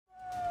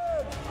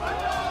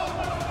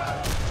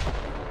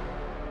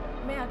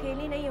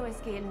अकेली नहीं हूँ इस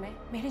खेल में।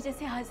 मेरे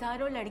जैसे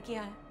हजारों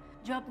लड़कियां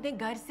हैं जो अपने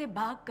घर से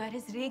भागकर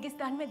इस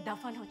रेगिस्तान में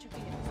दफन हो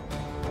चुकी हैं।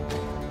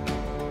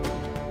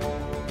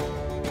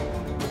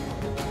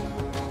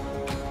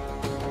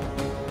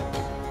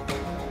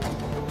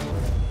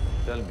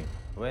 Tell me,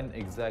 when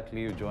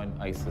exactly you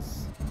joined ISIS?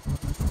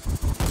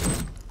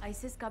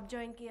 ISIS कब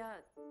ज्वाइन किया?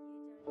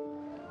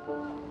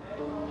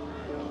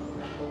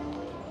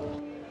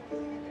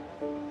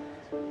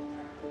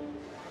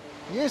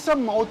 ये सब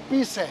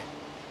माउथपीस है।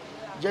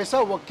 जैसा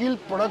वकील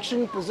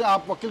प्रोडक्शन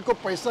आप वकील को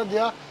पैसा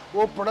दिया,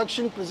 वो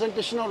प्रोडक्शन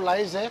प्रेजेंटेशन और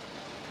लाइज है,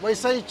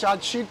 वैसा ही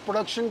चार्जशीट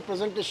प्रोडक्शन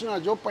प्रेजेंटेशन और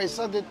जो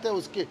पैसा देते हैं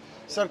उसके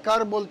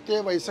सरकार बोलते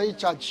हैं, वैसा ही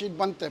चार्जशीट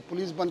बनता है,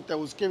 पुलिस बनता है,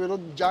 उसके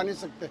विरुद्ध जा नहीं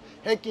सकते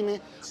है कि नहीं।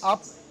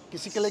 आप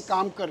किसी के लिए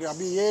काम कर रहे हैं,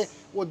 अभी ये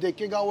वो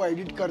देखेगा, वो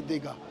एडिट कर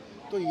देगा,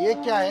 तो ये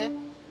क्या है,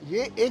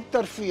 ये एक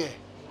तरफी है।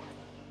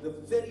 The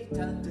very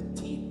talented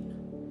team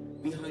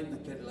behind the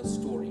Kerala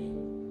story.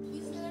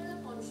 Is there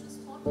a conscious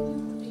thought in you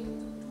today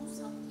to do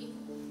something,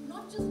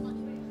 not just money?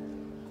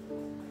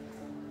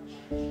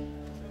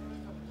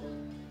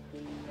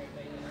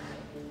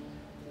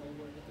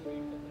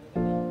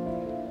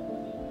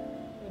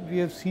 We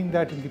have seen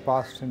that in the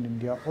past in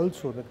India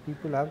also, that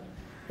people have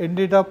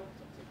ended up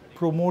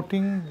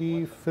promoting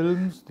the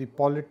films, the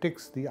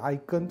politics, the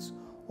icons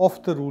of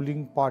the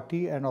ruling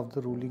party and of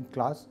the ruling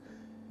class.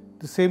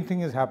 The same thing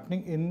is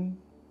happening in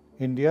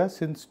India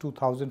since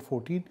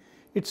 2014.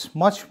 It's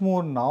much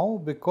more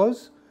now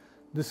because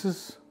this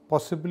is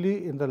possibly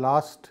in the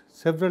last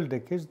several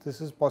decades,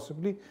 this is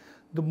possibly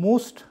the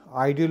most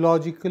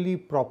ideologically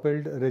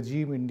propelled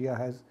regime India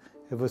has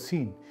ever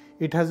seen.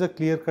 It has a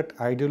clear-cut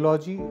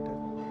ideology.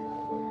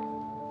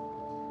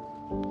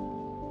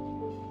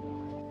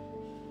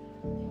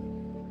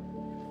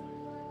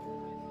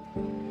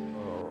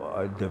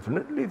 I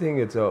definitely think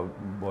it's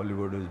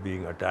Bollywood is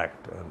being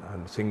attacked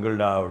and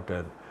singled out,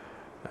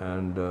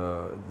 and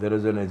there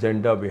is an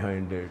agenda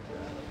behind it.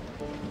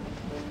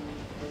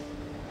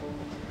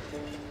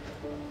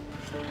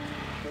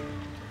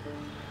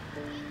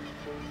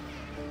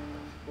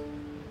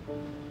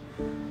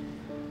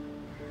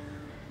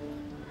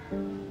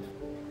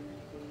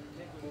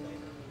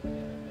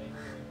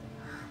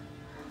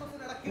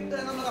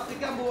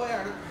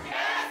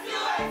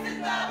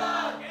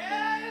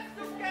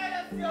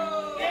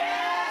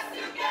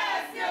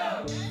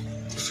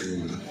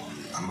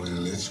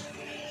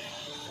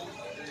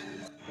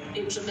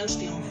 It was supposed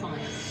to be on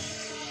fire.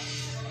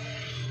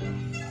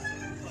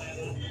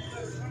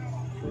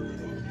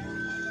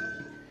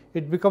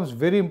 It becomes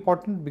very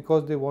important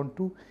because they want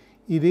to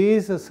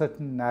erase a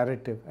certain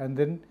narrative and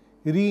then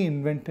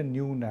reinvent a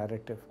new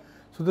narrative.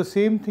 So the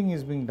same thing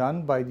is being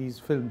done by these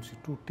films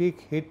to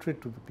take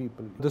hatred to the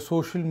people. The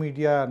social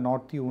media are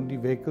not the only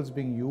vehicles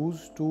being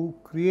used to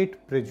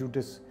create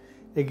prejudice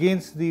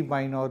against the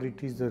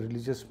minorities, the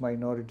religious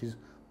minorities,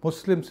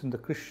 Muslims and the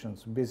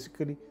Christians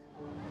basically.